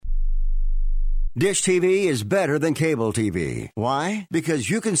Dish TV is better than cable TV. Why? Because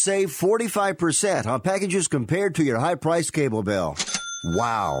you can save 45% on packages compared to your high-priced cable bill.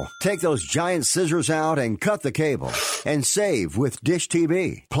 Wow. Take those giant scissors out and cut the cable and save with Dish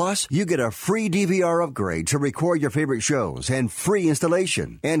TV. Plus, you get a free DVR upgrade to record your favorite shows and free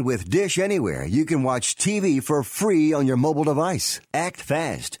installation. And with Dish Anywhere, you can watch TV for free on your mobile device. Act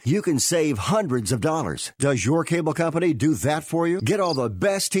fast. You can save hundreds of dollars. Does your cable company do that for you? Get all the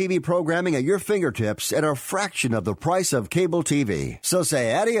best TV programming at your fingertips at a fraction of the price of cable TV. So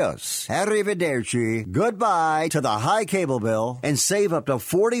say adios, arrivederci, goodbye to the high cable bill and save up to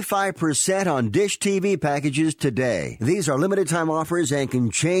 45% on Dish TV packages today. These are limited time offers and can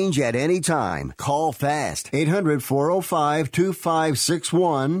change at any time. Call fast.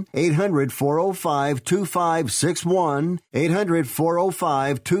 800-405-2561. 800-405-2561.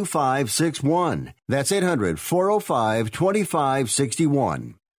 800-405-2561. That's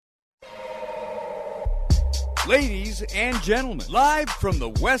 800-405-2561. Ladies and gentlemen, live from the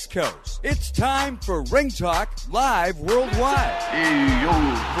West Coast, it's time for Ringtalk Live Worldwide. Hey, yo.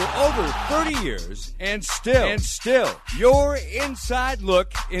 For over 30 years, and still, your inside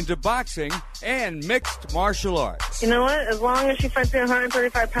look into boxing and mixed martial arts. You know what? As long as she fights at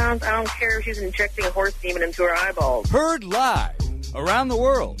 135 pounds, I don't care if she's injecting a horse demon into her eyeballs. Heard live around the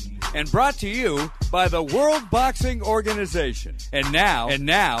world and brought to you by the World Boxing Organization. And now,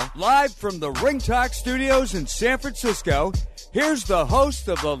 live from the Ring Talk Studios in San Francisco, here's the host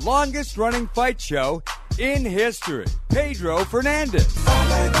of the longest-running fight show in history, Pedro Fernandez.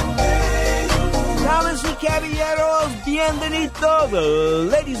 Damas y caballeros, bienvenidos.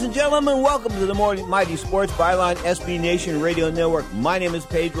 Ladies and gentlemen, welcome to the Morning Mighty Sports Byline SB Nation Radio Network. My name is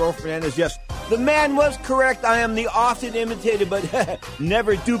Pedro Fernandez. Yes, the man was correct. I am the often imitated but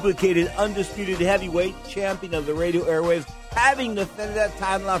never duplicated undisputed heavyweight champion of the radio airwaves, having defended that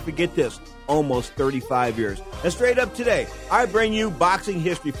title, I forget this, almost 35 years. And straight up today, I bring you boxing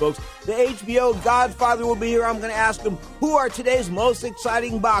history, folks. The HBO Godfather will be here. I'm going to ask him, who are today's most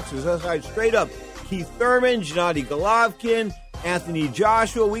exciting boxers? That's right, straight up. Keith Thurman, Gennady Golovkin, Anthony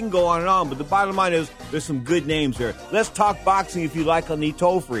Joshua. We can go on and on, but the bottom line is there's some good names there. Let's talk boxing if you like on the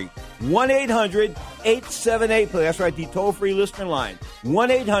toll-free. 1-800-878-PLAY. That's right, the toll-free listener line.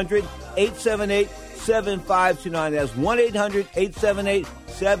 1-800-878-7529. That's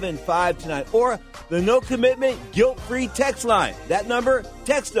 1-800-878-7529. Or the no-commitment, guilt-free text line. That number,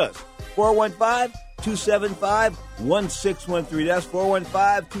 text us. 415-275-1613. That's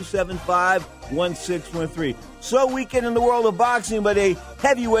 415-275-1613. So weekend in the world of boxing, but a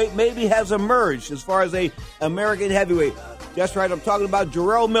heavyweight maybe has emerged as far as a American heavyweight. That's right, I'm talking about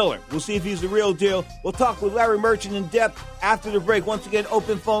Jarrell Miller. We'll see if he's the real deal. We'll talk with Larry Merchant in depth after the break. Once again,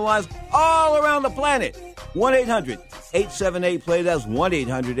 open phone lines all around the planet. 1-800-878-PLAY. That's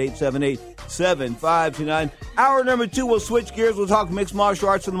 1-800-878-7529. Hour number 2, we'll switch gears. We'll talk mixed martial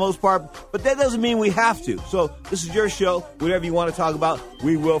arts for the most part, but that doesn't mean we have to. So this is your show. Whatever you want to talk about,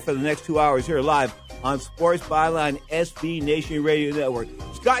 we will for the next 2 hours here live on Sports Byline SB Nation Radio Network.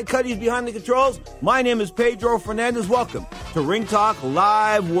 Scott Cuddy's behind the controls. My name is Pedro Fernandez. Welcome to Ring Talk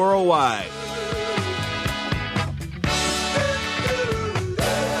Live Worldwide.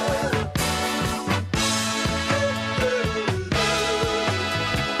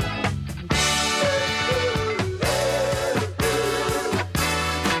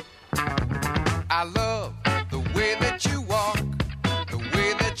 I love the way that you walk, the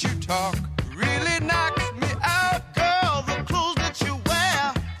way that you talk. Really knocks me out, girl. The clothes that you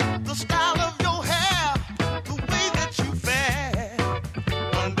wear, the style of your hair, the way that you fare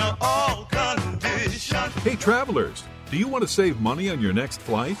under all conditions. Hey, travelers, do you want to save money on your next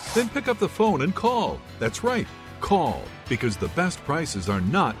flight? Then pick up the phone and call. That's right, call, because the best prices are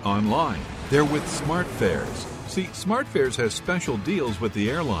not online. They're with SmartFares. See, SmartFares has special deals with the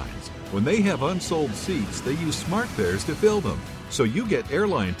airlines. When they have unsold seats, they use SmartFares to fill them. So you get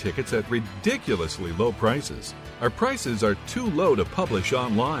airline tickets at ridiculously low prices. Our prices are too low to publish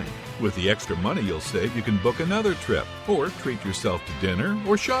online. With the extra money you'll save, you can book another trip or treat yourself to dinner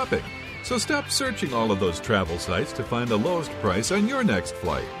or shopping. So stop searching all of those travel sites to find the lowest price on your next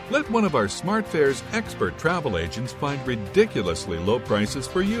flight. Let one of our SmartFares expert travel agents find ridiculously low prices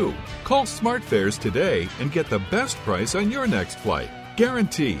for you. Call SmartFares today and get the best price on your next flight.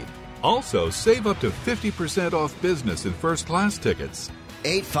 Guaranteed. Also, save up to 50% off business and first-class tickets.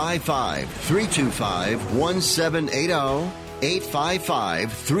 855-325-1780.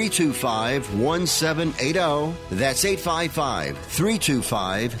 855-325-1780. That's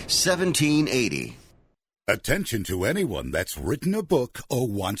 855-325-1780. Attention to anyone that's written a book or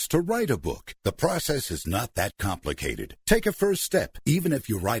wants to write a book. The process is not that complicated. Take a first step. Even if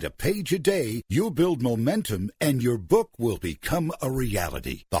you write a page a day, you'll build momentum and your book will become a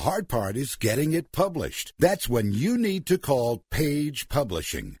reality. The hard part is getting it published. That's when you need to call Page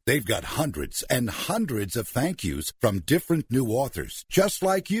Publishing. They've got hundreds and hundreds of thank yous from different new authors, just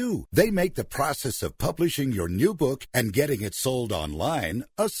like you. They make the process of publishing your new book and getting it sold online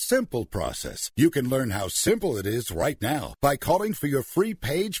a simple process. You can learn how simple it is right now by calling for your free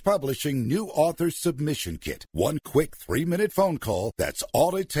Page Publishing New Author Submission Kit. One quick 3-minute phone call, that's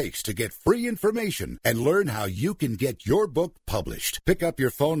all it takes to get free information and learn how you can get your book published. Pick up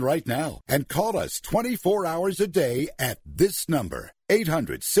your phone right now and call us 24 hours a day at this number.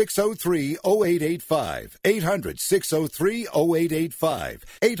 800-603-0885. 800-603-0885.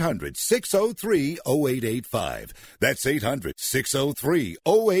 800-603-0885. That's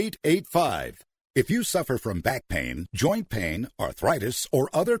 800-603-0885. If you suffer from back pain, joint pain, arthritis, or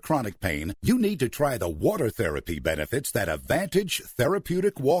other chronic pain, you need to try the water therapy benefits that Advantage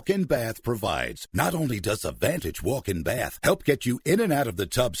Therapeutic Walk-In Bath provides. Not only does Advantage Walk-In Bath help get you in and out of the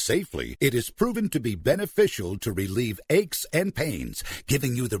tub safely, it is proven to be beneficial to relieve aches and pains,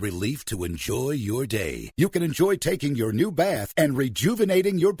 giving you the relief to enjoy your day. You can enjoy taking your new bath and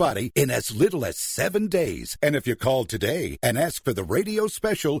rejuvenating your body in as little as 7 days. And if you call today and ask for the radio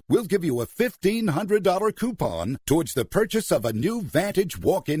special, we'll give you a $1,500 coupon towards the purchase of a new Vantage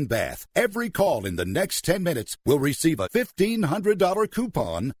walk-in bath. Every call in the next 10 minutes will receive a $1,500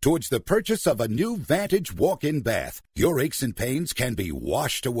 coupon towards the purchase of a new Vantage walk-in bath. Your aches and pains can be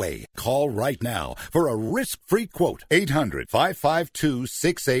washed away. Call right now for a risk-free quote.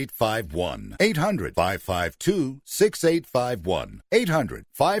 800-552-6851. 800-552-6851.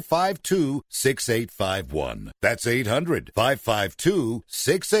 800-552-6851. That's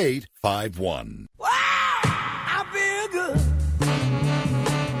 800-552-6851. Wow! I feel good.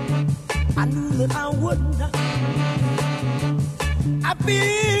 I knew that I wouldn't. I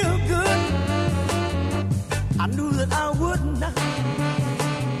feel good. I knew that I wouldn't.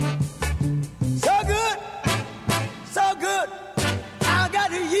 So good. So good. I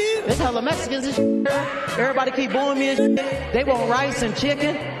got you. There's hella Mexicans and shit. Everybody keep booing me and shit. They want rice and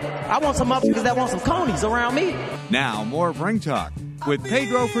chicken. I want some motherfuckers that want some conies around me. Now, more of Ring Talk with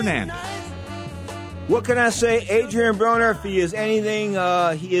Pedro Fernandez. What can I say? Adrian Broner, if he is anything,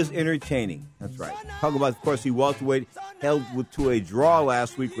 he is entertaining. That's right. Talk about, of course, he welterweight held to a draw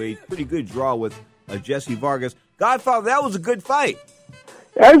last week, a pretty good draw with Jesse Vargas. Godfather, that was a good fight.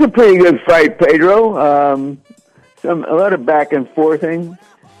 That was a pretty good fight, Pedro. A lot of back and forthing.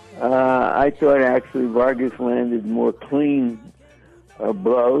 I thought actually Vargas landed more clean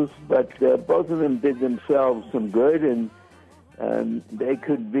blows, but both of them did themselves some good, and they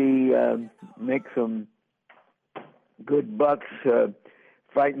could be make some good bucks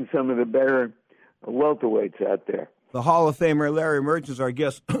fighting some of the better welterweights out there. The Hall of Famer Larry Merch is our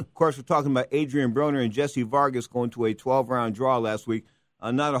guest. Of course, we're talking about Adrian Broner and Jesse Vargas going to a 12-round draw last week.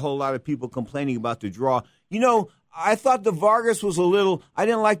 Not a whole lot of people complaining about the draw. You know, I thought the Vargas was I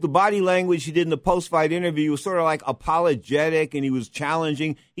didn't like the body language he did in the post-fight interview. He was sort of like apologetic, and he was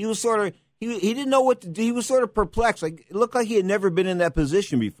challenging. He was sort of, he didn't know what to do. He was sort of perplexed. Like, it looked like he had never been in that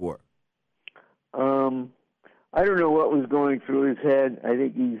position before. I don't know what was going through his head. I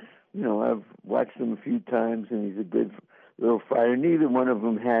think he's, I've watched him a few times, and he's a good little fighter. Neither one of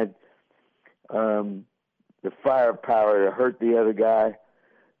them had the firepower to hurt the other guy.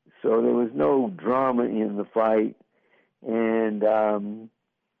 So there was no drama in the fight. And,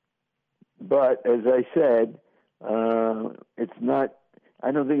 but as I said, it's not,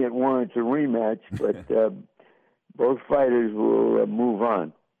 I don't think it warrants a rematch, but both fighters will move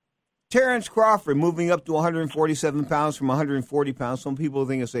on. Terrence Crawford moving up to 147 pounds from 140 pounds. Some people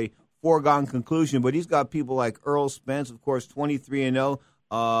think it's a foregone conclusion, but he's got people like Earl Spence, of course, 23-0.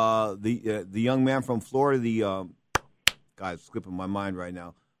 The young man from Florida, guy's slipping my mind right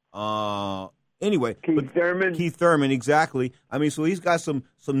now. Anyway, Keith Thurman, exactly. I mean, so he's got some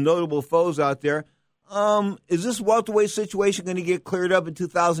notable foes out there. Is this welterweight situation going to get cleared up in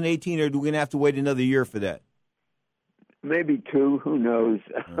 2018, or are we going to have to wait another year for that? Maybe 2. Who knows?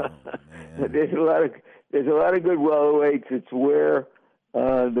 Oh, there's a lot of good welterweights. It's where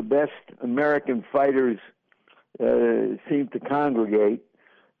the best American fighters seem to congregate.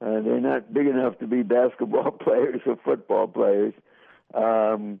 They're not big enough to be basketball players or football players.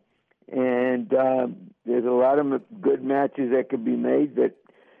 And there's a lot of good matches that could be made that,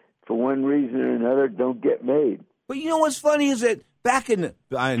 for one reason or another, don't get made. But you know what's funny is that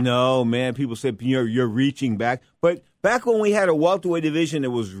I know, man, people say you're reaching back. But back when we had a welterweight division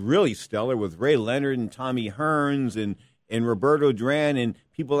that was really stellar with Ray Leonard and Tommy Hearns and Roberto Duran and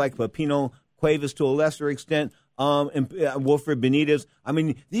people like Pepino Cuevas to a lesser extent, and Wilfred Benitez. I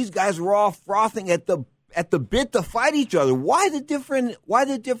mean, these guys were all frothing at the bit to fight each other. Why the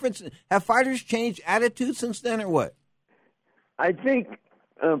difference? Have fighters changed attitudes since then, or what? I think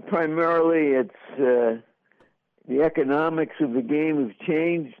primarily it's the economics of the game have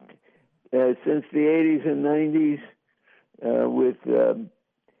changed since the 80s and 90s, with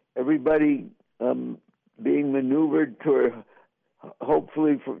everybody being maneuvered toward,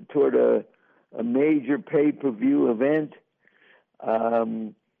 hopefully, toward a major pay-per-view event.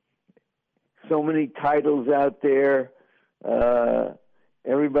 So many titles out there.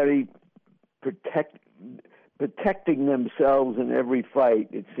 Everybody protecting themselves in every fight,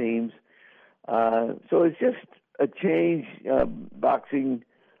 it seems. So it's just a change. Boxing,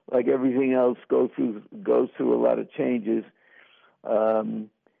 like everything else, goes through a lot of changes.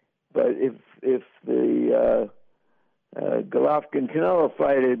 But if the Golovkin-Canelo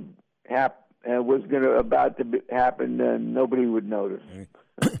fight was about to happen, then nobody would notice.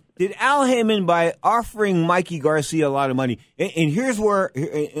 Did Al Heyman, by offering Mikey Garcia a lot of money, and here's where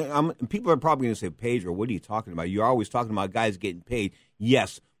people are probably going to say, Pedro, what are you talking about? You're always talking about guys getting paid.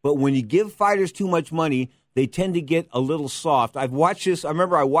 Yes, but when you give fighters too much money, they tend to get a little soft. I've watched this. I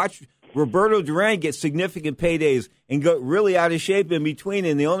remember I watched Roberto Duran get significant paydays and got really out of shape in between,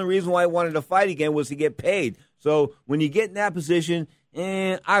 and the only reason why he wanted to fight again was to get paid. So when you get in that position,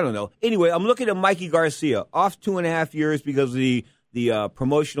 I don't know. Anyway, I'm looking at Mikey Garcia, off 2.5 years because of the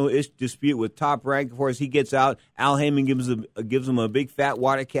promotional dispute with Top Rank. Of course, he gets out. Al Heyman gives him a big fat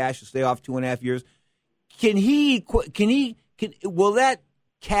wad of cash to stay off 2.5 years. Will that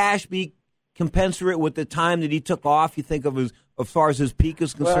cash be commensurate with the time that he took off? You think as far as his peak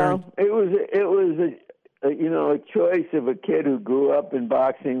is concerned? Well, it was a choice of a kid who grew up in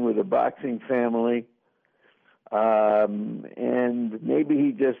boxing with a boxing family, and maybe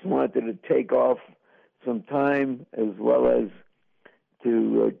he just wanted to take off some time as well as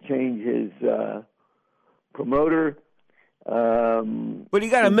to change his promoter. But he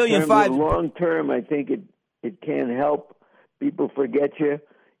got $1.5 million. Long term, I think it can help people forget you.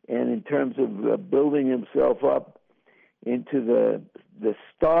 And in terms of building himself up into the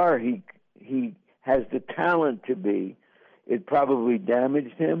star he has the talent to be, it probably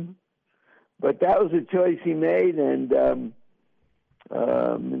damaged him. But that was a choice he made, and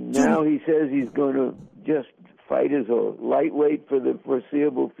now he says he's going to just fight as a lightweight for the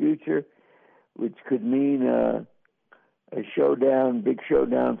foreseeable future, which could mean a big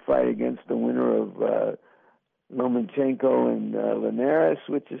showdown fight against the winner of Lomachenko and Linares,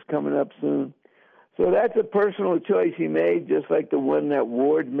 which is coming up soon. So that's a personal choice he made, just like the one that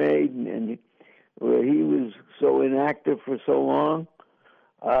Ward made, and where he was so inactive for so long.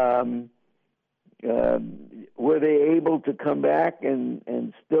 Were they able to come back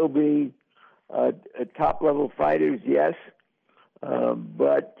and still be top-level fighters? Yes.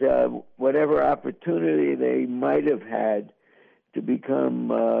 But whatever opportunity they might have had to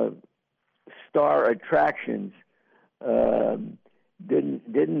become star attractions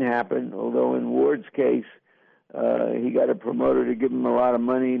didn't happen. Although in Ward's case, he got a promoter to give him a lot of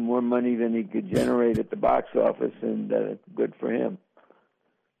money, more money than he could generate at the box office, and good for him.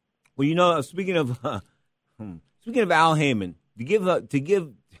 Well, speaking of Al Heyman, to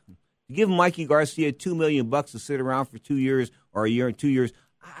give Mikey Garcia $2 million to sit around for 2 years or a year and 2 years.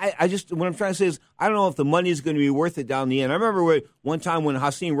 I just, what I'm trying to say is, I don't know if the money is going to be worth it down the end. I remember one time when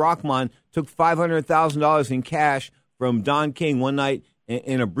Hasim Rahman took $500,000 in cash from Don King one night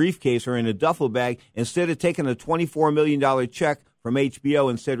in a briefcase or in a duffel bag, instead of taking a $24 million check from HBO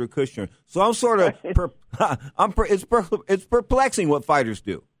and Cedric Kushner. So I'm sort of, it's perplexing what fighters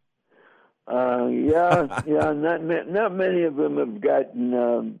do. Yeah. Not many of them have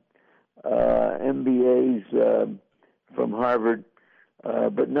gotten MBAs from Harvard.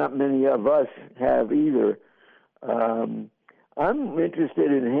 But not many of us have either. I'm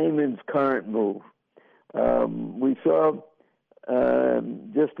interested in Heyman's current move. We saw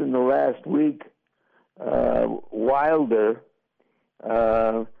just in the last week Wilder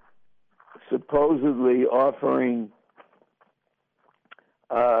supposedly offering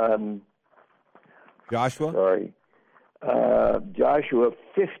Joshua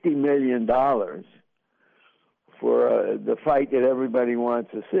 $50 million for the fight that everybody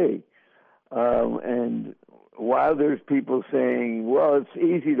wants to see. And while there's people saying, well, it's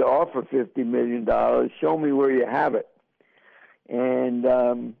easy to offer $50 million, show me where you have it. And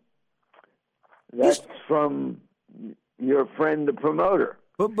that's from, your friend, the promoter.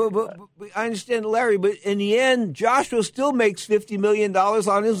 But I understand, Larry, but in the end, Joshua still makes $50 million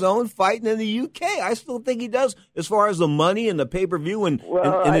on his own fighting in the UK. I still think he does as far as the money and the pay-per-view.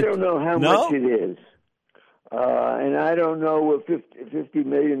 I don't know how much it is. And I don't know if $50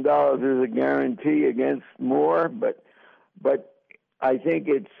 million is a guarantee against more, but I think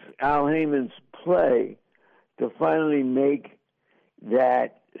it's Al Heyman's play to finally make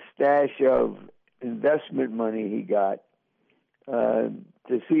that stash of investment money he got,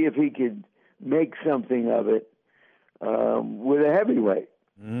 to see if he could make something of it with a heavyweight.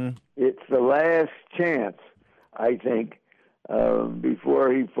 Mm-hmm. It's the last chance, I think,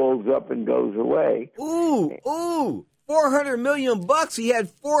 before he folds up and goes away. Ooh, $400 million. He had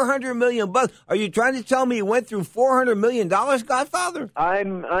 $400 million. Are you trying to tell me he went through $400 million, Godfather?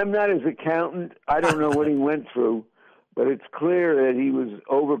 I'm not his accountant. I don't know what he went through, but it's clear that he was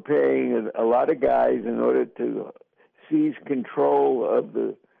overpaying a lot of guys in order to seize control of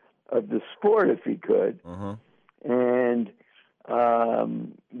the sport if he could. Uh-huh. And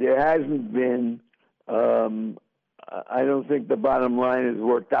there hasn't been. I don't think the bottom line has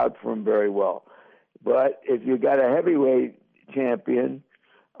worked out for him very well. But if you got a heavyweight champion,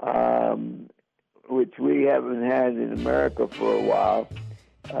 which we haven't had in America for a while,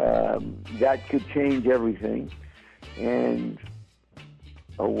 that could change everything. And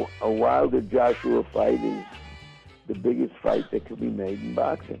a Wilder Joshua fight is the biggest fight that could be made in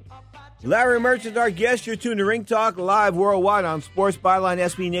boxing. Larry Merchant, our guest. You're tuned to Ring Talk live worldwide on Sports Byline,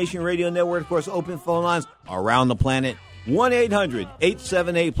 SB Nation Radio Network. Of course, open phone lines around the planet.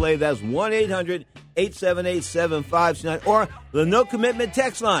 1-800-878-PLAY. That's 1-800-878-7529. Or the no commitment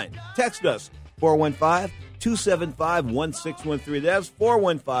text line. Text us 415-275-1613. That's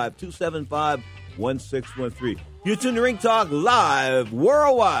 415-275-1613. You're tuned to Ring Talk live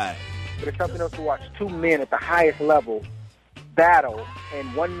worldwide. But it's something else to watch two men at the highest level battle,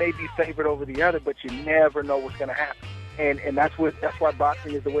 and one may be favored over the other, but you never know what's going to happen. And that's why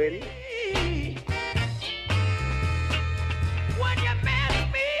boxing is the way it is. When you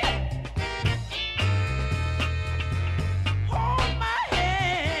miss me, hold my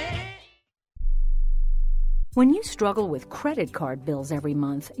hand. When you struggle with credit card bills every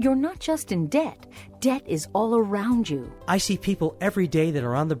month, you're not just in debt. Debt is all around you. I see people every day that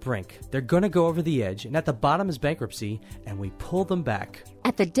are on the brink. They're going to go over the edge, and at the bottom is bankruptcy, and we pull them back.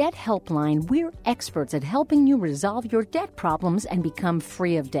 At the Debt Helpline, we're experts at helping you resolve your debt problems and become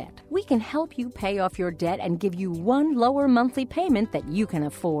free of debt. We can help you pay off your debt and give you one lower monthly payment that you can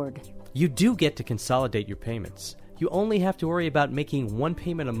afford. You do get to consolidate your payments. You only have to worry about making one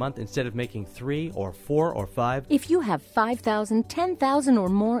payment a month instead of making 3 or 4 or 5. If you have $5,000, $10,000 or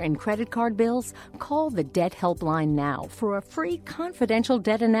more in credit card bills, call the Debt Helpline now for a free confidential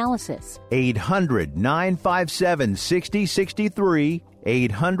debt analysis. 800-957-6063.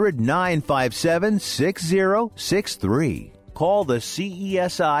 800-957-6063. Call the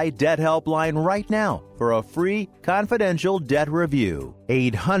CESI Debt Helpline right now for a free confidential debt review.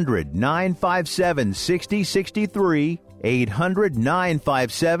 800-957-6063.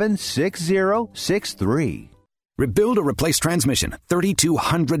 800-957-6063. Rebuild or replace transmission,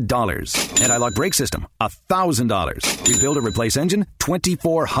 $3,200. Anti-lock brake system, $1,000. Rebuild or replace engine,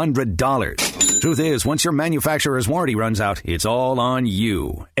 $2,400. Truth is, once your manufacturer's warranty runs out, it's all on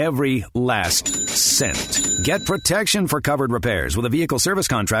you. Every last cent. Get protection for covered repairs with a vehicle service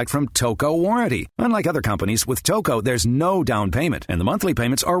contract from Toco Warranty. Unlike other companies, with Toco, there's no down payment, and the monthly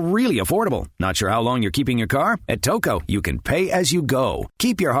payments are really affordable. Not sure how long you're keeping your car? At Toco, you can pay as you go.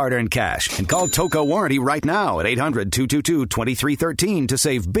 Keep your hard-earned cash and call Toco Warranty right now at 800-222-2313 to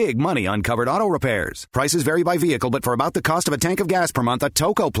save big money on covered auto repairs. Prices vary by vehicle, but for about the cost of a tank of gas per month, a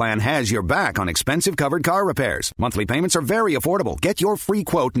Toco plan has your back on expensive covered car repairs. Monthly payments are very affordable. Get your free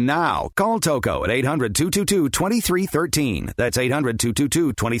quote now. Call Toco at 800-222-2313. That's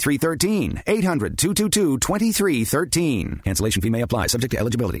 800-222-2313. 800-222-2313. Cancellation fee may apply. Subject to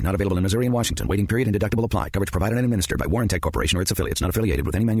eligibility. Not available in Missouri and Washington. Waiting period and deductible apply. Coverage provided and administered by Warrantech Corporation or its affiliates. Not affiliated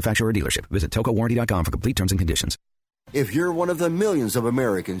with any manufacturer or dealership. Visit TocoWarranty.com for complete terms and conditions. If you're one of the millions of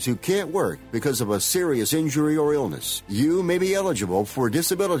Americans who can't work because of a serious injury or illness, you may be eligible for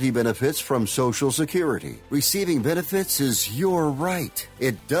disability benefits from Social Security. Receiving benefits is your right.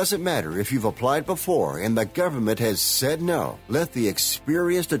 It doesn't matter if you've applied before and the government has said no. Let the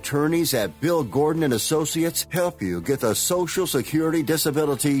experienced attorneys at Bill Gordon and Associates help you get the Social Security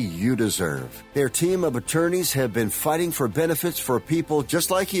disability you deserve. Their team of attorneys have been fighting for benefits for people just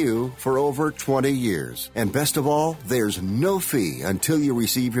like you for over 20 years. And best of all, they're There's no fee until you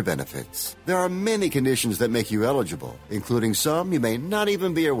receive your benefits. There are many conditions that make you eligible, including some you may not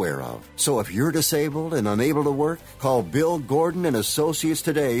even be aware of. So if you're disabled and unable to work, call Bill Gordon and Associates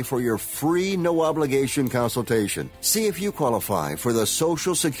today for your free no-obligation consultation. See if you qualify for the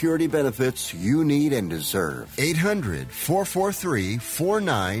Social Security benefits you need and deserve.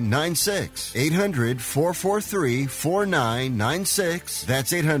 800-443-4996. 800-443-4996.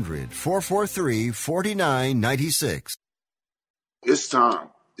 That's 800-443-4996. It's time.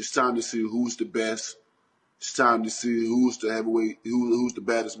 It's time to see who's the best. It's time to see who's the heavyweight, who's the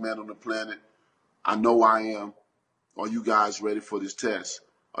baddest man on the planet. I know I am. Are you guys ready for this test?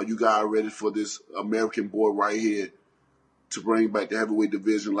 Are you guys ready for this American boy right here to bring back the heavyweight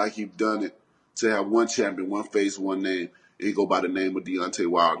division like he's done it? To have one champion, one face, one name, and he go by the name of Deontay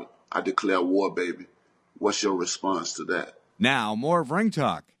Wilder. I declare war, baby. What's your response to that? Now, more of Ring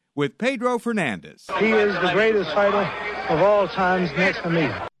Talk with Pedro Fernandez. He is the greatest fighter of all times next to me.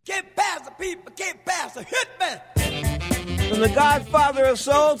 Get past the people, get past the hitman. From the Godfather of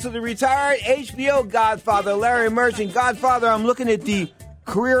Soul to the retired HBO Godfather, Larry Merchant. Godfather, I'm looking at the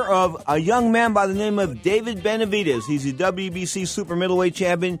career of a young man by the name of David Benavidez. He's a WBC super middleweight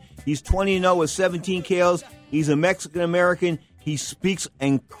champion. He's 20-0 with 17 KOs. He's a Mexican-American. He speaks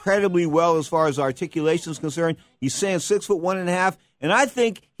incredibly well as far as articulation is concerned. He's saying 6'1.5", and I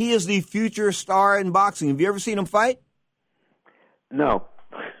think he is the future star in boxing. Have you ever seen him fight? No.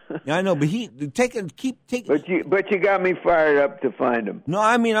 Yeah, I know, but keep taking. But you got me fired up to find him. No,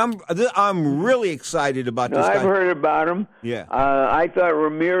 I mean I'm really excited about this guy. I've heard about him. Yeah. I thought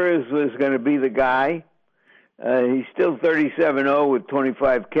Ramirez was going to be the guy. He's still 37-0 with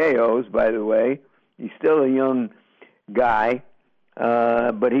 25 KOs, by the way. He's still a young guy,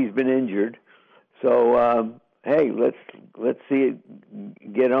 but he's been injured. So hey, let's see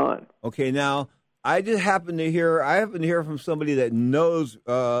it get on. Okay, now. I happen to hear from somebody that knows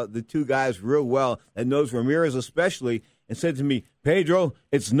the two guys real well, that knows Ramirez especially, and said to me, Pedro,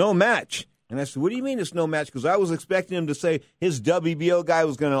 it's no match. And I said, what do you mean it's no match? Because I was expecting him to say his WBO guy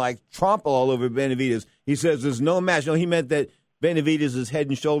was going to trample all over Benavidez. He says there's no match. No, he meant that Benavidez is head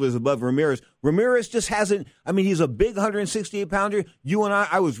and shoulders above Ramirez. Ramirez just hasn't, he's a big 168-pounder. You and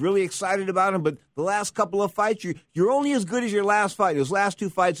I was really excited about him, but the last couple of fights, you're only as good as your last fight. His last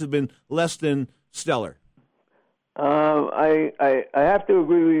two fights have been less than stellar. I have to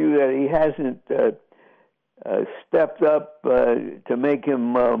agree with you that he hasn't stepped up to make him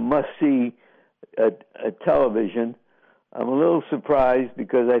must-see television. I'm a little surprised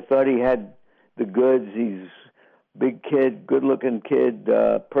because I thought he had the goods. He's a big kid, good-looking kid,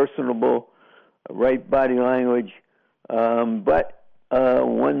 personable, right body language. But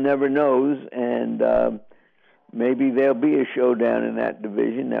one never knows, and maybe there'll be a showdown in that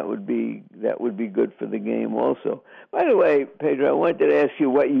division. That would be good for the game also. By the way, Pedro, I wanted to ask you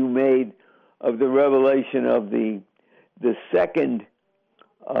what you made of the revelation of the second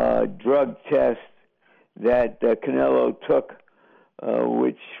drug test that Canelo took,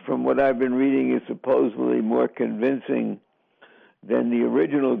 which, from what I've been reading, is supposedly more convincing than the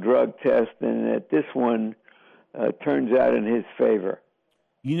original drug test, and that this one turns out in his favor.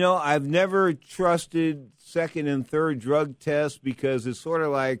 I've never trusted second and third drug tests because it's sort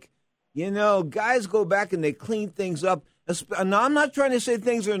of like, guys go back and they clean things up. Now, I'm not trying to say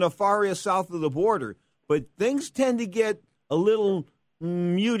things are nefarious south of the border, but things tend to get a little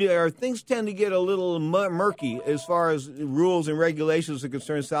muted, or things tend to get a little murky as far as rules and regulations are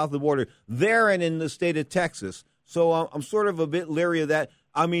concerned south of the border, there and in the state of Texas. So I'm sort of a bit leery of that.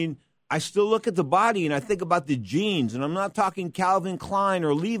 I still look at the body and I think about the genes, and I'm not talking Calvin Klein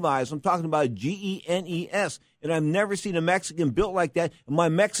or Levi's. I'm talking about GENES, and I've never seen a Mexican built like that. And my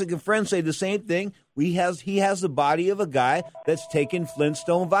Mexican friends say the same thing. He has the body of a guy that's taken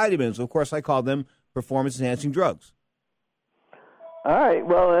Flintstone vitamins. Of course, I call them performance-enhancing drugs. All right,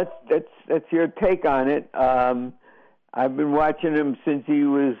 well, that's your take on it. I've been watching him since he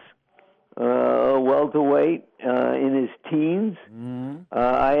was welterweight in his teens. Mm-hmm.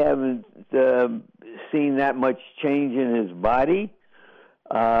 I haven't seen that much change in his body.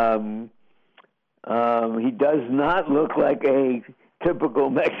 He does not look like a typical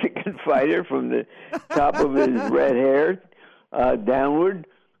Mexican fighter from the top of his red hair downward.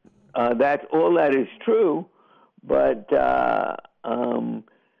 That's all that is true, but I'm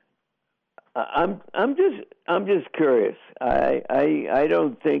just curious. I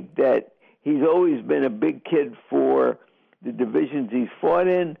don't think that he's always been a big kid for the divisions he's fought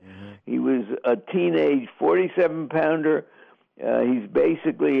in. Mm-hmm. He was a teenage 47-pounder. He's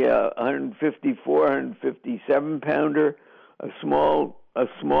basically a 154, 157-pounder, a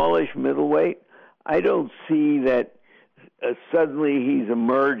smallish middleweight. I don't see that suddenly he's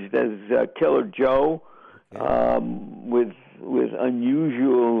emerged as Killer Joe, with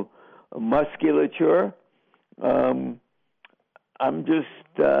unusual musculature. I'm just,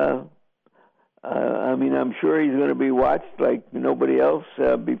 I'm sure he's going to be watched like nobody else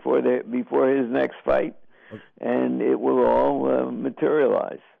before his next fight, and it will all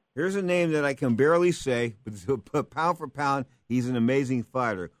materialize. Here's a name that I can barely say, but pound for pound, he's an amazing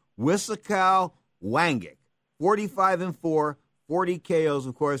fighter. Wisakal Wangic, 45-4, 40 KOs.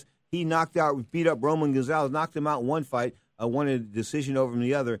 Of course, he beat up Roman Gonzalez, knocked him out in one fight, won a decision over him in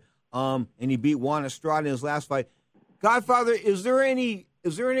the other, and he beat Juan Estrada in his last fight. Godfather, is there a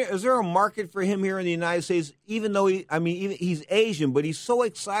market for him here in the United States? Even though he's Asian, but he's so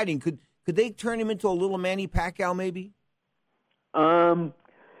exciting. Could they turn him into a little Manny Pacquiao, maybe?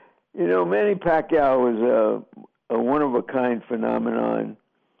 Manny Pacquiao is a one-of-a-kind phenomenon,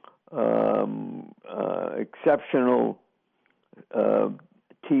 exceptional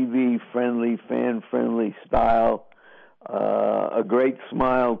TV-friendly, fan-friendly style, a great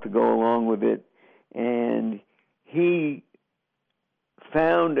smile to go along with it, and he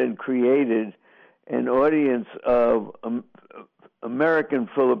found and created an audience of American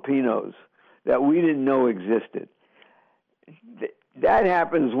Filipinos that we didn't know existed. That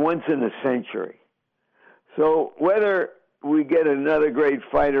happens once in a century. So whether we get another great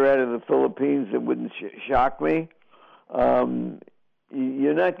fighter out of the Philippines, it wouldn't shock me.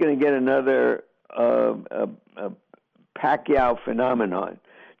 You're not going to get another Pacquiao phenomenon,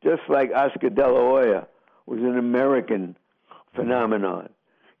 just like Oscar De La Hoya was an American phenomenon,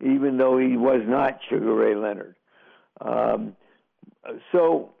 even though he was not Sugar Ray Leonard. I'm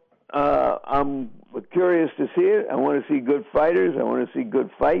curious to see it. I want to see good fighters. I want to see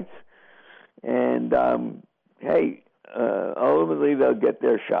good fights. And, ultimately they'll get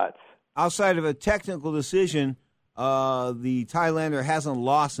their shots. Outside of a technical decision, the Thailander hasn't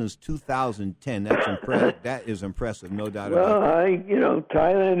lost since 2010. That's that is impressive, no doubt about it.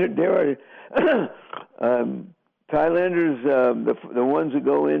 Thailanders, the ones who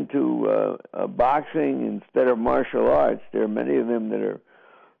go into boxing instead of martial arts, there are many of them that are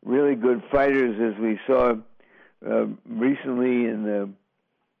really good fighters, as we saw recently in the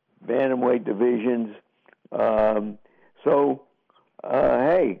bantamweight divisions.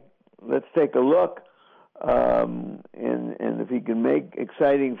 Let's take a look. And if he can make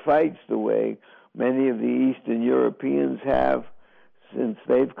exciting fights the way many of the Eastern Europeans have since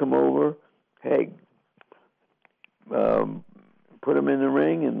they've come over, put him in the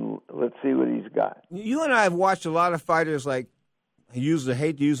ring and let's see what he's got. You and I have watched a lot of fighters like, I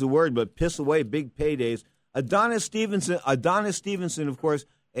hate to use the word, but piss away big paydays. Adonis Stevenson, of course,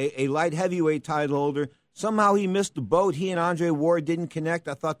 a light heavyweight title holder. Somehow he missed the boat. He and Andre Ward didn't connect.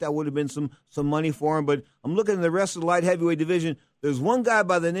 I thought that would have been some money for him. But I'm looking at the rest of the light heavyweight division. There's one guy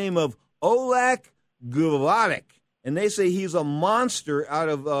by the name of Olak Guladik, and they say he's a monster out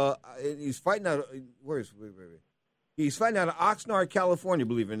of he's fighting out of he's fighting out of Oxnard, California,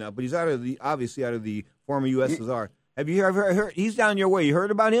 believe it or not. But he's obviously out of the former USSR. Have you ever heard? He's down your way. You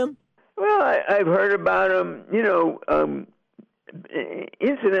heard about him? Well, I've heard about him.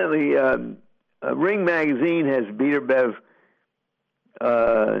 Incidentally, Ring Magazine has Beaterbev,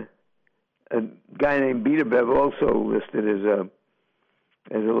 a guy named Beaterbev also listed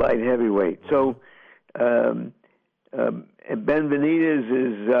as a light heavyweight. So Ben Benitez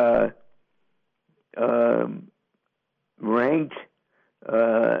is ranked,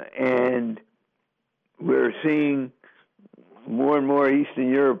 and we're seeing more and more Eastern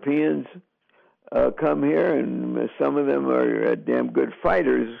Europeans come here, and some of them are damn good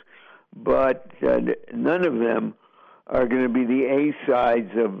fighters, but none of them are going to be the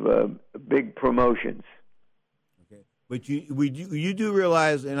A-sides of big promotions. Okay, but you do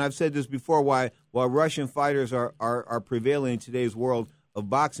realize, and I've said this before, why Russian fighters are prevailing in today's world of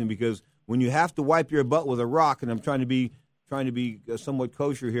boxing, because when you have to wipe your butt with a rock, and I'm trying to be somewhat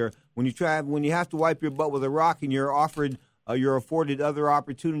kosher here, when you have to wipe your butt with a rock and you're afforded other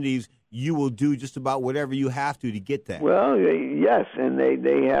opportunities, you will do just about whatever you have to get that. Well, yes, and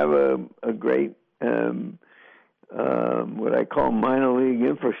they have a great what I call minor league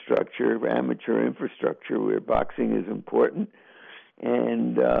infrastructure, amateur infrastructure, where boxing is important,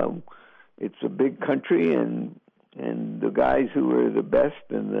 and it's a big country, and the guys who are the best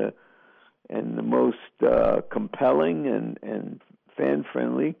and the most compelling and fan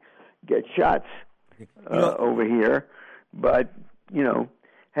friendly get shots over here. But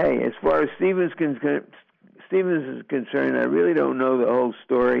hey, as far as Stevens is concerned, I really don't know the whole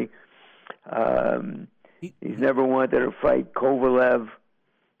story. He's never wanted to fight Kovalev.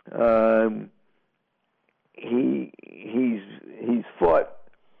 he's fought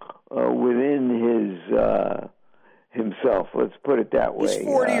within his himself. Let's put it that way. He's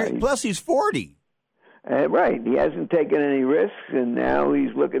 40. Plus, he's 40. Right. He hasn't taken any risks, and now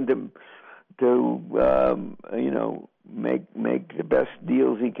he's looking to make the best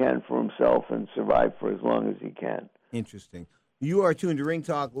deals he can for himself and survive for as long as he can. Interesting. You are tuned to Ring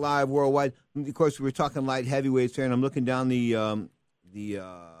Talk Live Worldwide. Of course, we're talking light heavyweights here, and I'm looking down the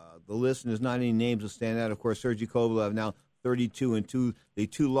list, and there's not any names that stand out. Of course, Sergey Kovalev now 32-2. The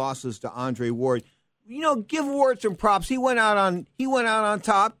 2 losses to Andre Ward. Give Ward some props. He went out on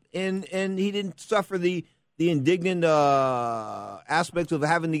top, and he didn't suffer the indignant aspects of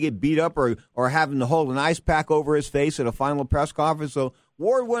having to get beat up or having to hold an ice pack over his face at a final press conference. So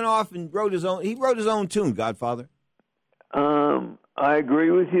Ward went off and wrote his own tune, Godfather. I agree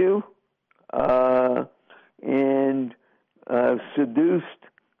with you, and seduced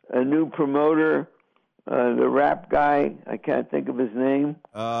a new promoter, the rap guy. I can't think of his name.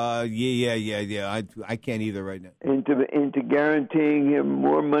 Yeah. I can't either right now. Into guaranteeing him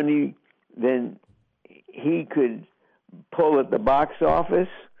more money than he could pull at the box office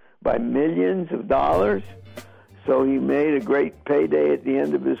by millions of dollars. So he made a great payday at the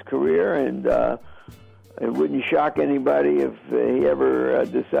end of his career, and it wouldn't shock anybody if he ever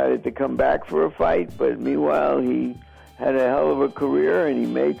decided to come back for a fight. But meanwhile, he had a hell of a career, and he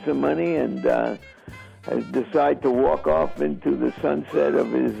made some money, and has decided to walk off into the sunset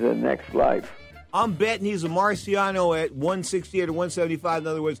of his next life. I'm betting he's a Marciano at 168 or 175. In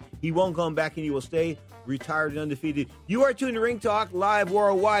other words, he won't come back and he will stay retired and undefeated. You are tuned to Ring Talk Live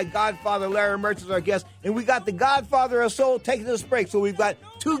Worldwide. Godfather Larry Mertz is our guest, and we got the Godfather of Soul taking this break. So we've got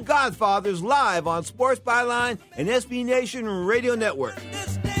 2 Godfathers live on Sports Byline and SB Nation Radio Network.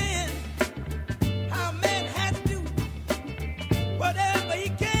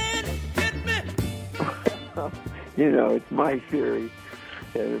 It's my theory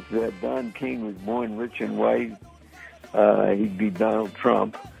that if Don King was born rich and white, he'd be Donald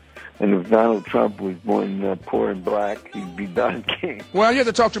Trump. And if Donald Trump was born poor and black, he'd be Don King. Well, you have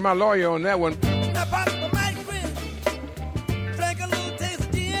to talk to my lawyer on that one.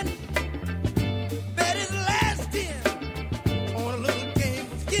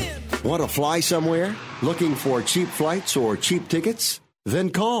 Want to fly somewhere? Looking for cheap flights or cheap tickets? Then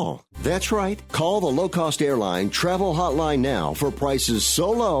call. That's right. Call the low-cost airline travel hotline now for prices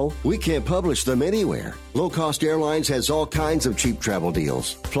so low we can't publish them anywhere. Low Cost Airlines has all kinds of cheap travel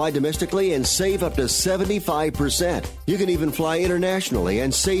deals. Fly domestically and save up to 75%. You can even fly internationally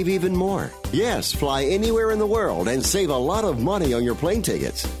and save even more. Yes, fly anywhere in the world and save a lot of money on your plane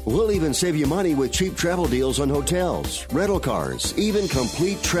tickets. We'll even save you money with cheap travel deals on hotels, rental cars, even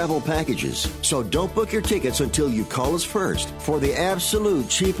complete travel packages. So don't book your tickets until you call us first for the absolute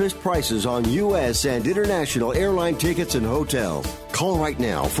cheapest prices on U.S. and international airline tickets and hotels. Call right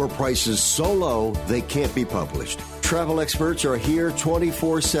now for prices so low they can't be published. Travel experts are here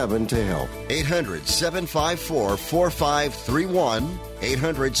 24/7 to help. 800-754-4531.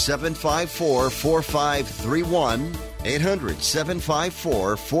 800-754-4531.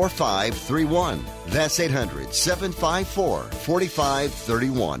 800-754-4531. That's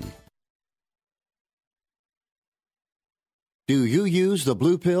 800-754-4531. Do you use the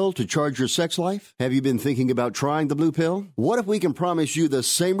blue pill to charge your sex life? Have you been thinking about trying the blue pill? What if we can promise you the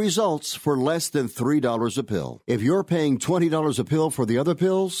same results for less than $3 a pill? If you're paying $20 a pill for the other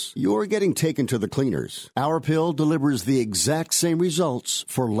pills, you're getting taken to the cleaners. Our pill delivers the exact same results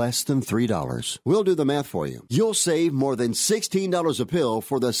for less than $3. We'll do the math for you. You'll save more than $16 a pill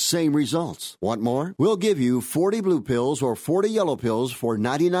for the same results. Want more? We'll give you 40 blue pills or 40 yellow pills for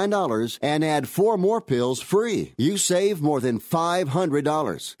 $99 and add 4 more pills free. You save more than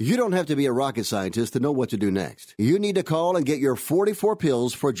 $500. You don't have to be a rocket scientist to know what to do next. You need to call and get your 44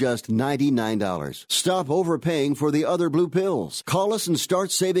 pills for just $99. Stop overpaying for the other blue pills. Call us and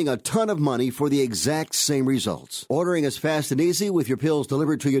start saving a ton of money for the exact same results. Ordering is fast and easy with your pills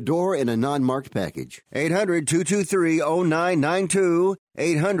delivered to your door in a non-marked package. 800-223-0992.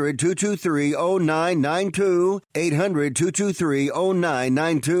 800-223-0992.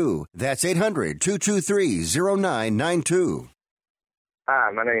 800-223-0992. That's 800-223-0992.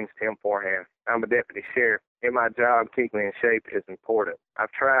 Hi, my name's Tim Forehand. I'm a deputy sheriff, and my job keeping me in shape is important.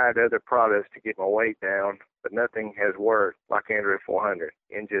 I've tried other products to get my weight down, but nothing has worked like Android 400.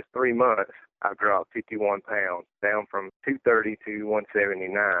 In just 3 months, I've dropped 51 pounds, down from 230 to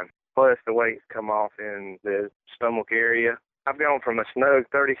 179. Plus, the weight's come off in the stomach area. I've gone from a snug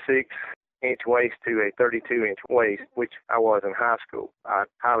 36-inch waist to a 32-inch waist, which I was in high school. I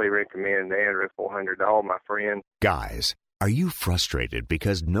highly recommend the Android 400 to all my friends. Guys, Are you frustrated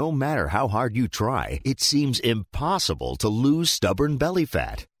because no matter how hard you try, it seems impossible to lose stubborn belly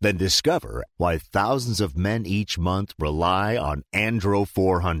fat? Then discover why thousands of men each month rely on Andro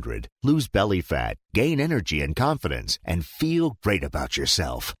 400. Lose belly fat, gain energy and confidence, and feel great about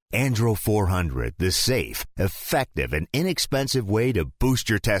yourself. Andro 400, the safe, effective, and inexpensive way to boost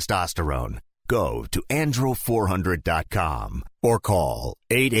your testosterone. Go to andro400.com or call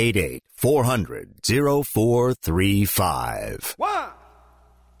 888-400-0435. 1,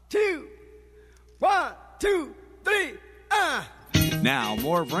 2, 1, 2, 3, Now,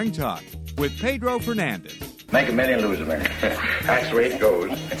 more of Ring Talk with Pedro Fernandez. Make a million, lose a million. That's the way it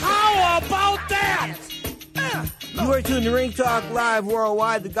goes. How about that? You are tuned to Ring Talk Live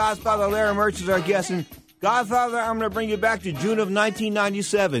worldwide. The Godfather Larry Merch is our guest. And Godfather, I'm going to bring you back to June of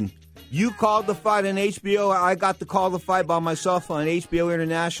 1997. You called the fight on HBO. I got to call the fight by myself on HBO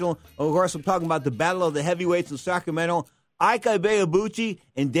International. Of course, I'm talking about the Battle of the Heavyweights in Sacramento. Ike Ibeabuchi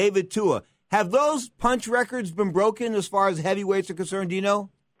and David Tua. Have those punch records been broken as far as heavyweights are concerned? Do you know?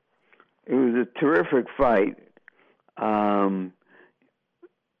 It was a terrific fight, and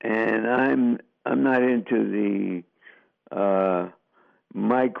I'm not into the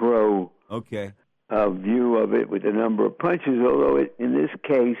micro view of it with the number of punches. Although in this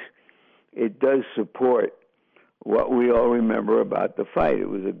case, it does support what we all remember about the fight. It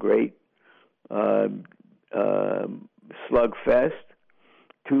was a great slugfest.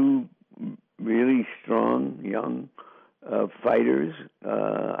 Two really strong young fighters.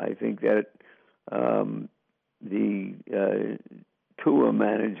 I think that the Tua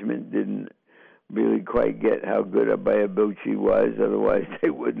management didn't really quite get how good Ibeabuchi was. Otherwise, they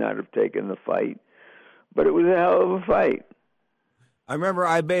would not have taken the fight. But it was a hell of a fight. I remember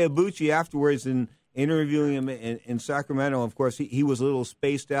Ibeabuchi afterwards in interviewing him in Sacramento. Of course, he was a little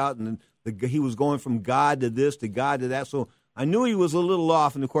spaced out, and he was going from God to this to God to that. So I knew he was a little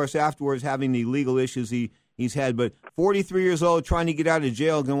off. And, of course, afterwards having the legal issues he's had. But 43 years old, trying to get out of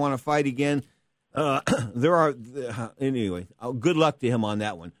jail, going to want to fight again. Anyway, good luck to him on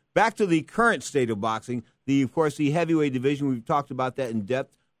that one. Back to the current state of boxing. Of course, the heavyweight division, we've talked about that in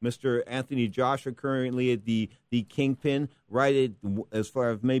depth. Mr. Anthony Joshua currently at the kingpin, right at, as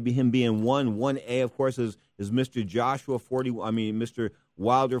far as maybe him being 1A, of course, is Mr. Joshua, Mr.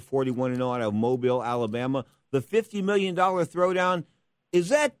 Wilder, 41-0 out of Mobile, Alabama. The $50 million throwdown, is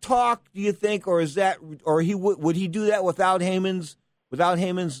that talk, do you think, or is that, or would he do that without Heyman's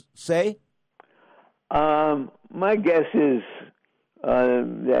say? My guess is that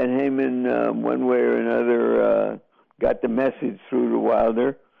Heyman, one way or another, got the message through to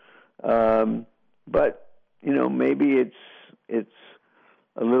Wilder. But maybe it's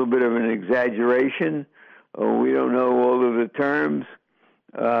a little bit of an exaggeration. We don't know all of the terms.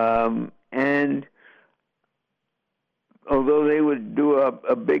 And although they would do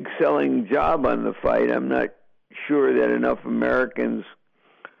a big selling job on the fight, I'm not sure that enough Americans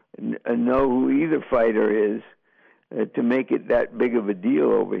know who either fighter is to make it that big of a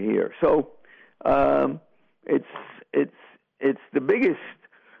deal over here. So it's the biggest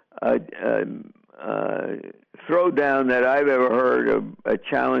throwdown that I've ever heard of a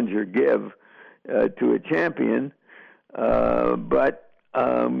challenger give to a champion. But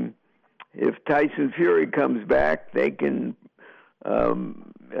if Tyson Fury comes back, they can.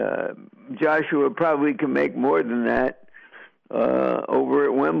 Joshua probably can make more than that over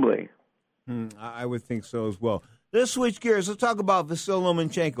at Wembley. I would think so as well. Let's switch gears. Let's talk about Vasyl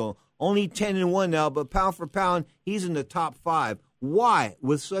Lomachenko. Only 10-1 now, but pound for pound, he's in the top 5. Why,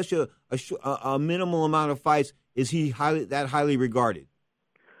 with such a minimal amount of fights, is he that highly regarded?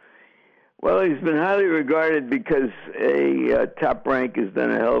 Well, he's been highly regarded because A, Top Rank has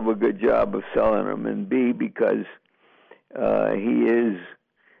done a hell of a good job of selling him, and B, because he is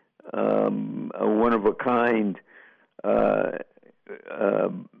a one-of-a-kind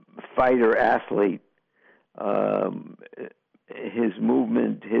fighter-athlete. His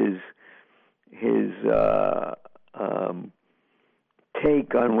movement, his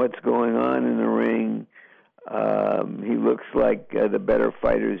take on what's going on in the ring. He looks like the better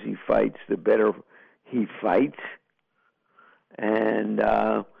fighters he fights, the better he fights. And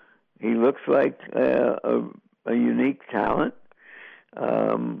he looks like a unique talent.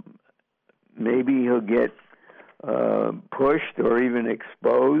 Maybe he'll get pushed or even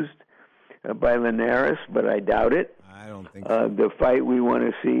exposed by Linares, but I doubt it. I don't think so. The fight we want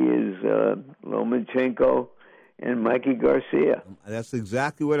to see is Lomachenko and Mikey Garcia. That's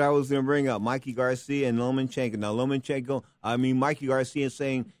exactly what I was going to bring up, Mikey Garcia and Lomachenko. Now, Mikey Garcia is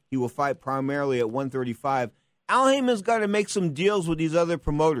saying he will fight primarily at 135. Al Heyman's got to make some deals with these other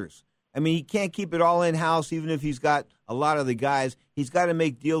promoters. I mean, he can't keep it all in-house, even if he's got a lot of the guys. He's got to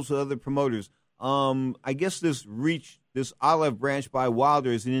make deals with other promoters. I guess this olive branch by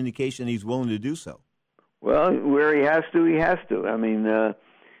Wilder is an indication he's willing to do so. Well, where he has to, he has to. I mean,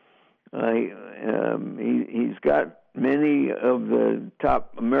 he's got many of the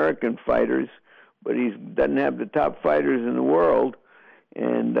top American fighters, but he doesn't have the top fighters in the world.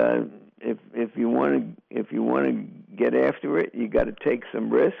 And if you want to get after it, you got to take some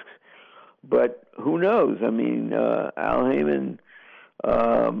risks. But who knows? I mean, Al Heyman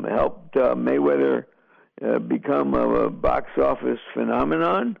helped Mayweather become a box office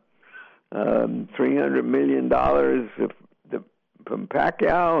phenomenon. $300 million from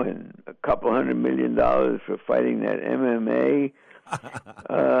Pacquiao and a couple $100 million for fighting that MMA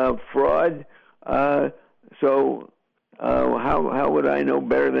fraud. So how would I know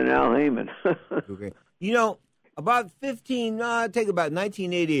better than Al Heyman? Okay. You know, about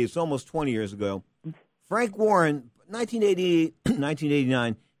 1988, it's almost 20 years ago, Frank Warren, 1988,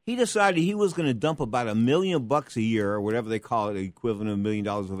 1989, he decided he was going to dump about $1 million a year, or whatever they call it, the equivalent of $1 million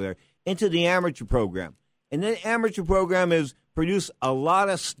over there, into the amateur program. And then amateur program has produced a lot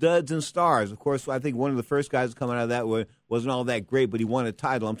of studs and stars. Of course, I think one of the first guys coming out of that wasn't all that great, but he won a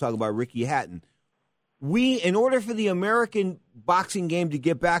title. I'm talking about Ricky Hatton. In order for the American boxing game to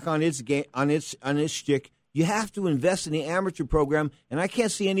get back on its shtick, you have to invest in the amateur program, and I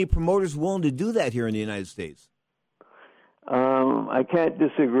can't see any promoters willing to do that here in the United States. I can't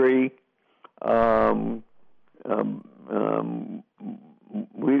disagree.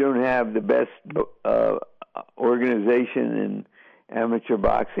 We don't have the best organization in amateur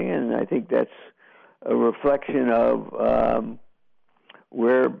boxing, and I think that's a reflection of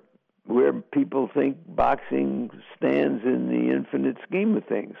where people think boxing stands in the infinite scheme of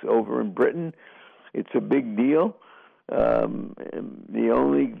things. Over in Britain, it's a big deal. The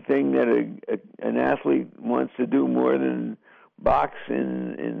only thing that an athlete wants to do more than box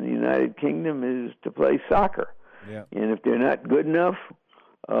in the United Kingdom is to play soccer. Yeah. And if they're not good enough,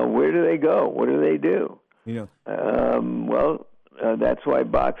 where do they go? What do they do? You know. That's why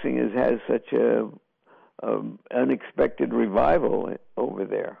boxing has such a unexpected revival over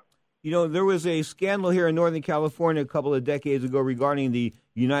there. You know, there was a scandal here in Northern California a couple of decades ago regarding the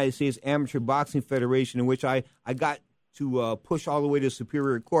United States Amateur Boxing Federation, in which I got to push all the way to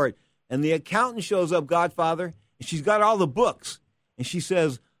Superior Court. And the accountant shows up, Godfather, and she's got all the books. And she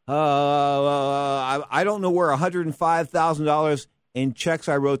says, I don't know where $105,000 in checks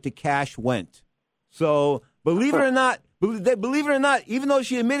I wrote to cash went. So believe it or not, even though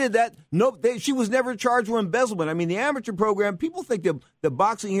she admitted that, she was never charged with embezzlement. I mean, the amateur program, people think that the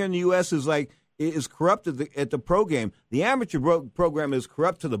boxing here in the U.S. is corrupt at the pro game. The amateur program is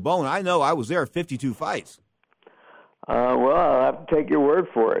corrupt to the bone. I know. I was there at 52 fights. Well, I'll have to take your word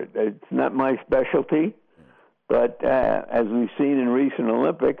for it. It's not my specialty, but as we've seen in recent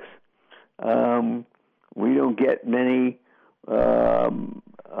Olympics, we don't get many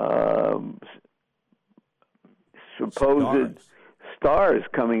supposed stars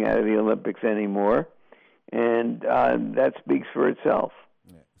coming out of the Olympics anymore, and that speaks for itself.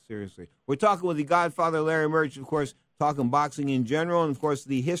 Yeah, seriously. We're talking with the Godfather, Larry Merch, of course, talking boxing in general, and, of course,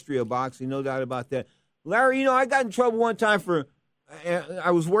 the history of boxing, no doubt about that. Larry, you know, I got in trouble one time I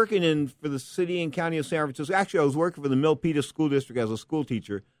was working for the city and county of San Francisco. Actually, I was working for the Milpitas School District as a school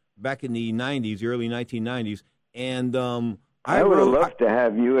teacher back in the 90s, early 1990s, and I would have loved to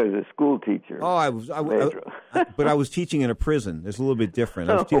have you as a school teacher. Oh, but I was teaching in a prison. It's a little bit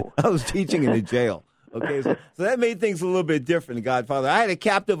different. I was teaching in a jail. Okay, so that made things a little bit different, Godfather. I had a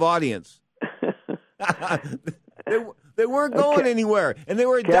captive audience. They weren't going anywhere, and they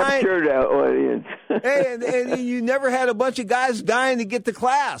were dying. Captured audience. Hey, and you never had a bunch of guys dying to get to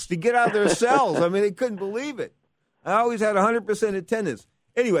class, to get out of their cells. I mean, they couldn't believe it. I always had 100% attendance.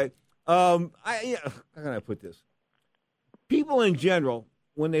 Anyway, how can I put this? People in general,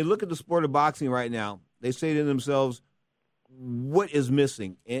 when they look at the sport of boxing right now, they say to themselves, what is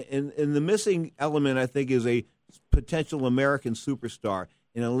missing? And the missing element, I think, is a potential American superstar.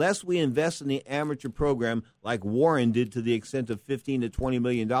 And unless we invest in the amateur program like Warren did to the extent of $15 to $20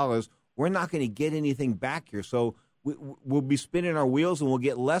 million, we're not going to get anything back here. So we'll be spinning our wheels, and we'll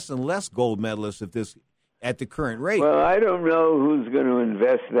get less and less gold medalists at the current rate. Well, I don't know who's going to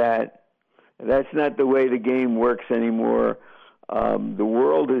invest that. That's not the way the game works anymore. The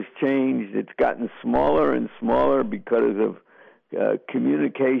world has changed. It's gotten smaller and smaller because of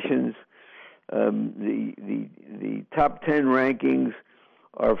communications. The top 10 rankings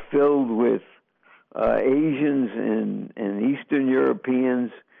are filled with Asians and Eastern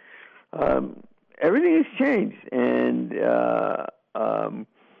Europeans. Everything has changed, and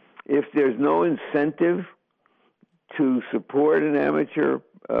if there's no incentive to support an amateur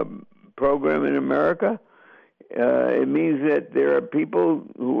program in America, it means that there are people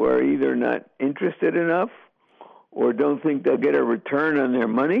who are either not interested enough or don't think they'll get a return on their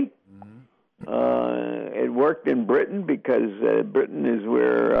money. It worked in Britain because Britain is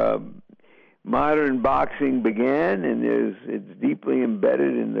where modern boxing began, and it's deeply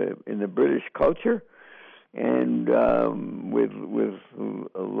embedded in the British culture, and with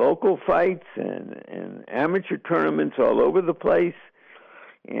local fights and amateur tournaments all over the place,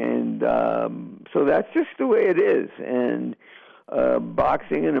 and so that's just the way it is. And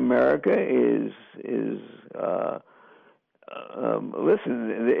boxing in America is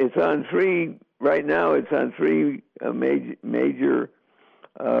listen, it's on three right now. It's on three major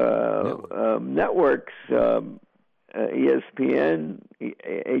networks: ESPN,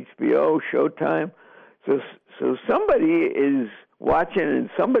 HBO, Showtime. So somebody is watching, and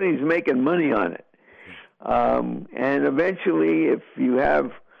somebody's making money on it. And eventually, if you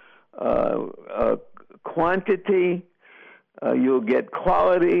have quantity, you'll get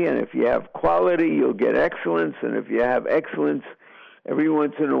quality, and if you have quality, you'll get excellence, and if you have excellence, every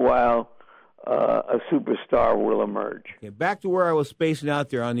once in a while, a superstar will emerge. Okay, back to where I was spacing out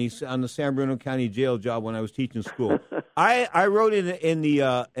there on the San Bruno County Jail job when I was teaching school. I wrote in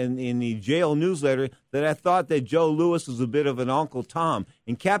the jail newsletter that I thought that Joe Louis was a bit of an Uncle Tom,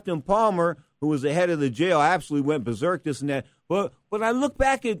 and Captain Palmer, who was the head of the jail, absolutely went berserk, this and that. But when I look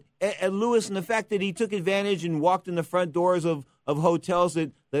back at Lewis and the fact that he took advantage and walked in the front doors of hotels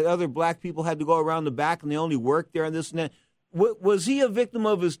that other black people had to go around the back and they only worked there and this and that, was he a victim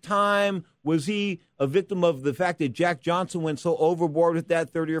of his time? Was he a victim of the fact that Jack Johnson went so overboard with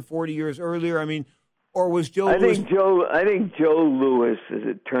that 30 or 40 years earlier? I mean, or was Joe Louis? I think Joe Louis, as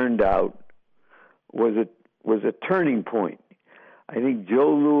it turned out, was a turning point. I think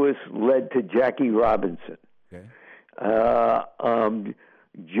Joe Louis led to Jackie Robinson. Okay.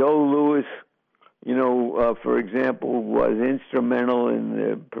 Joe Louis, for example, was instrumental in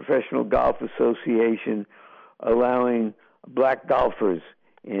the Professional Golf Association allowing black golfers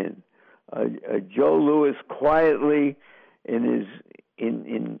in. Joe Louis quietly in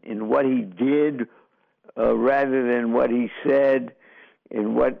what he did, rather than what he said,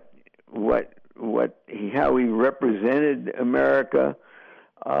 and how he represented America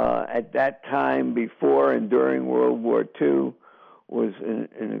at that time, before and during World War II, was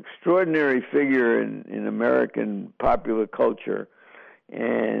an extraordinary figure in American popular culture.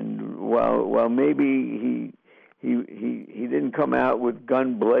 And while maybe he didn't come out with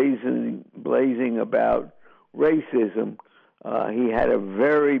gun blazing about racism, he had a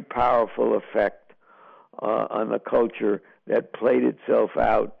very powerful effect on the culture that played itself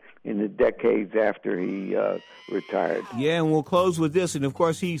out in the decades after he retired. Yeah, and we'll close with this. And, of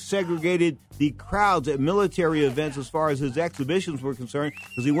course, he segregated the crowds at military events as far as his exhibitions were concerned,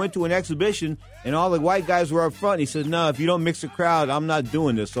 because he went to an exhibition and all the white guys were up front. He said, no, if you don't mix the crowd, I'm not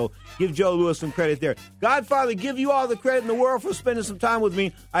doing this. So give Joe Louis some credit there. Godfather, give you all the credit in the world for spending some time with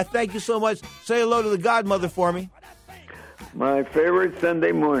me. I thank you so much. Say hello to the godmother for me. My favorite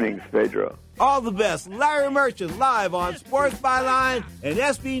Sunday mornings, Pedro. All the best. Larry Merchant, live on Sports Byline and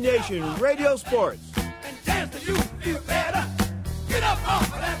SB Nation Radio Sports. And dance till you feel better. Get up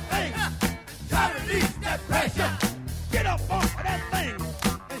off of that thing. Try to release that pressure. Get up off of that thing.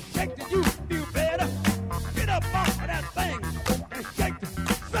 And shake till you feel better. Get up off of that thing. And shake till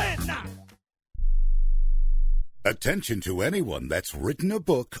say it now. Attention to anyone that's written a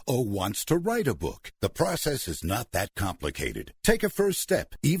book or wants to write a book. The process is not that complicated. Take a first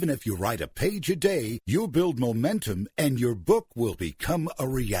step. Even if you write a page a day, you'll build momentum and your book will become a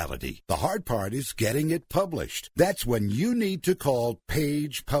reality. The hard part is getting it published. That's when you need to call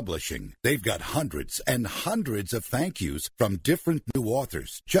Page Publishing. They've got hundreds and hundreds of thank yous from different new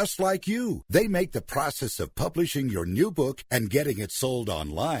authors, just like you. They make the process of publishing your new book and getting it sold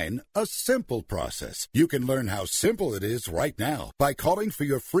online a simple process. You can learn how simple it is right now by calling for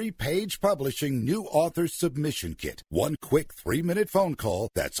your free Page Publishing New Author Submission Kit. One quick 3-minute phone call,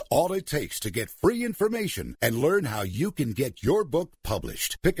 that's all it takes to get free information and learn how you can get your book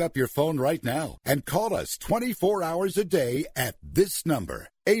published. Pick up your phone right now and call us 24 hours a day at this number.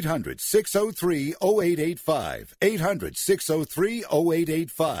 800-603-0885.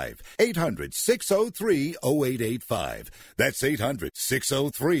 800-603-0885. 800-603-0885. That's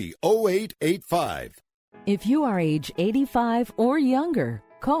 800-603-0885. If you are age 85 or younger,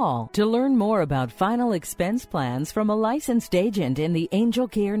 Call to learn more about final expense plans from a licensed agent in the Angel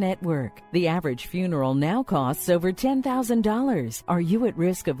Care Network. The average funeral now costs over $10,000. Are you at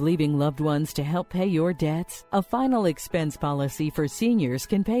risk of leaving loved ones to help pay your debts? A final expense policy for seniors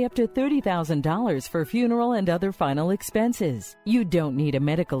can pay up to $30,000 for funeral and other final expenses. You don't need a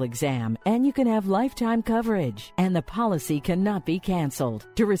medical exam, and you can have lifetime coverage, and the policy cannot be canceled.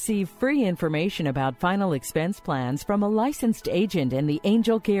 To receive free information about final expense plans from a licensed agent in the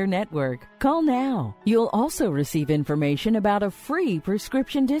Angel Care Network, call now. You'll also receive information about a free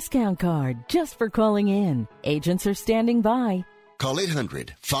prescription discount card just for calling in. Agents are standing by. Call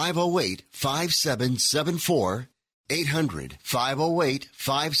 800-508-5774.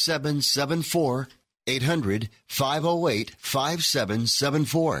 800-508-5774.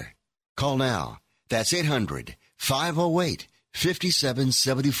 800-508-5774. Call now. That's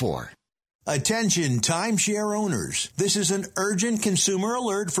 800-508-5774. Attention timeshare owners. This is an urgent consumer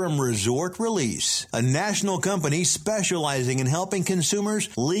alert from Resort Release, a national company specializing in helping consumers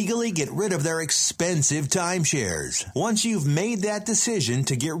legally get rid of their expensive timeshares. Once you've made that decision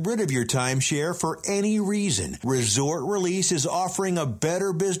to get rid of your timeshare for any reason, Resort Release is offering a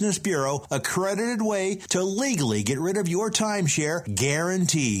Better Business Bureau accredited way to legally get rid of your timeshare,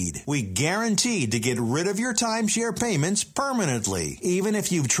 guaranteed. We guaranteed to get rid of your timeshare payments permanently. Even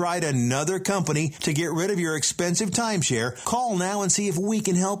if you've tried another company to get rid of your expensive timeshare, call now and see if we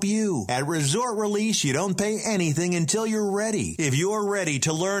can help you. At Resort Release, you don't pay anything until you're ready. If you're ready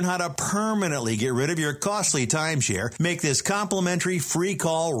to learn how to permanently get rid of your costly timeshare, make this complimentary free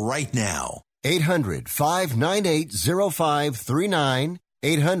call right now. 800-598-0539.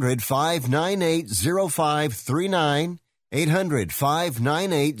 800-598-0539.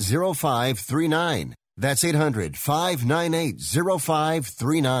 800-598-0539. That's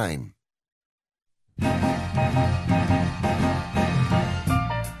 800-598-0539.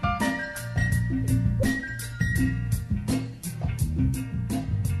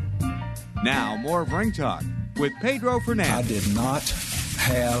 Now, more of Ring Talk with Pedro Fernandez. I did not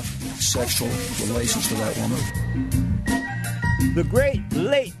have sexual relations with that woman. The great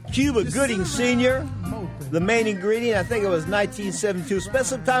late Cuba Gooding Sr., the main ingredient, I think it was 1972, spent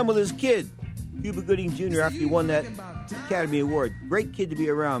some time with his kid, Cuba Gooding Jr., after he won that Academy Award. Great kid to be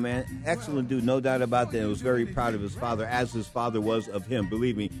around, man. Excellent dude, no doubt about that. He was very proud of his father, as his father was of him.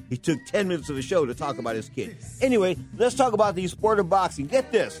 Believe me, he took 10 minutes of the show to talk about his kid. Anyway, let's talk about the sport of boxing.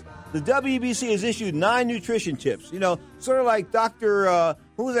 Get this. The WBC has issued 9 nutrition tips. You know, sort of like Dr.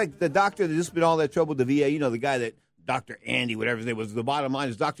 Who was like the doctor that just been all that trouble with the VA? You know, the guy that Dr. Andy, whatever his name was. The bottom line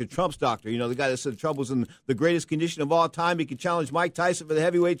is Dr. Trump's doctor. You know, the guy that said Trump was in the greatest condition of all time. He could challenge Mike Tyson for the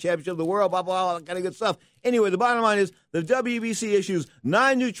heavyweight championship of the world, blah, blah, blah, all that kind of good stuff. Anyway, the bottom line is the WBC issues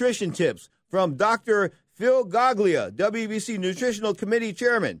 9 nutrition tips from Dr. Phil Goglia, WBC Nutritional Committee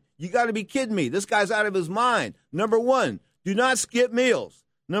Chairman. You got to be kidding me. This guy's out of his mind. Number 1, do not skip meals.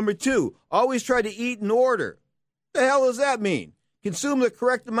 Number 2, always try to eat in order. What the hell does that mean? Consume the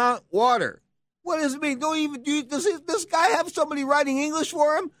correct amount of water. What does it mean? Does this guy have somebody writing English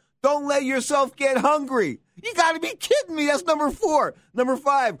for him? Don't let yourself get hungry. You got to be kidding me. That's number 4. Number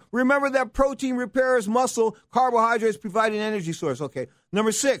 5, remember that protein repairs muscle, carbohydrates provide an energy source. Okay.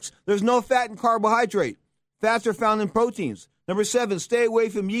 Number 6, there's no fat in carbohydrate. Fats are found in proteins. Number 7, stay away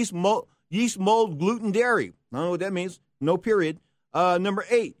from yeast, mold, gluten, dairy. I don't know what that means. No period. Number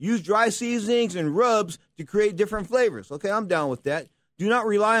 8, use dry seasonings and rubs to create different flavors. Okay, I'm down with that. Do not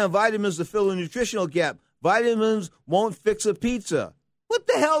rely on vitamins to fill a nutritional gap. Vitamins won't fix a pizza. What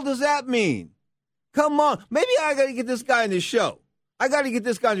the hell does that mean? Come on. Maybe I got to get this guy in this show. I got to get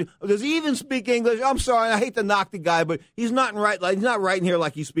this guy. Does he even speak English? I'm sorry. I hate to knock the guy, but he's not writing here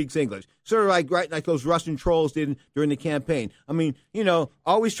like he speaks English. Sort of like those Russian trolls did during the campaign. I mean, you know,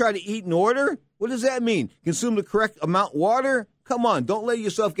 always try to eat in order. What does that mean? Consume the correct amount of water? Come on, don't let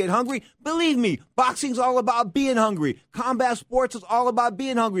yourself get hungry. Believe me, boxing's all about being hungry. Combat sports is all about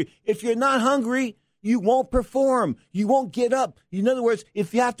being hungry. If you're not hungry, you won't perform. You won't get up. In other words,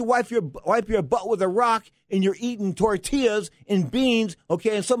 if you have to wipe your butt with a rock and you're eating tortillas and beans,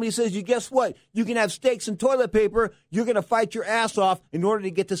 okay, and somebody says, you guess what? You can have steaks and toilet paper. You're going to fight your ass off in order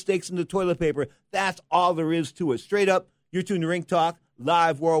to get the steaks and the toilet paper. That's all there is to it. Straight up, you're tuned to Ring Talk,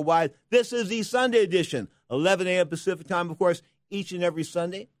 live worldwide. This is the Sunday edition, 11 a.m. Pacific time, of course, each and every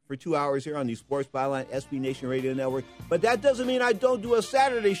Sunday for 2 hours here on the Sports Byline SB Nation Radio Network. But that doesn't mean I don't do a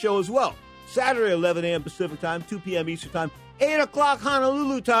Saturday show as well. Saturday, 11 a.m. Pacific time, 2 p.m. Eastern time, 8 o'clock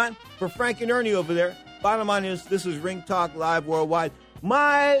Honolulu time for Frank and Ernie over there. Bottom line is, this is Ring Talk Live Worldwide.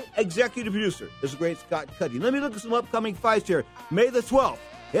 My executive producer is the great Scott Cuddy. Let me look at some upcoming fights here. May the 12th.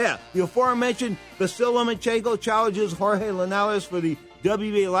 Yeah, the aforementioned Vasil Lomachenko challenges Jorge Linares for the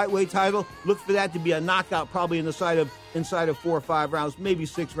WBA lightweight title. Look for that to be a knockout, probably inside of 4 or 5 rounds, maybe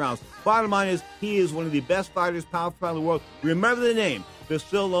 6 rounds. Bottom line is, he is one of the best fighters, pound for pound in the world. Remember the name,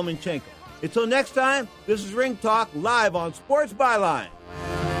 Vasyl Lomachenko. Until next time, this is Ring Talk, live on Sports Byline.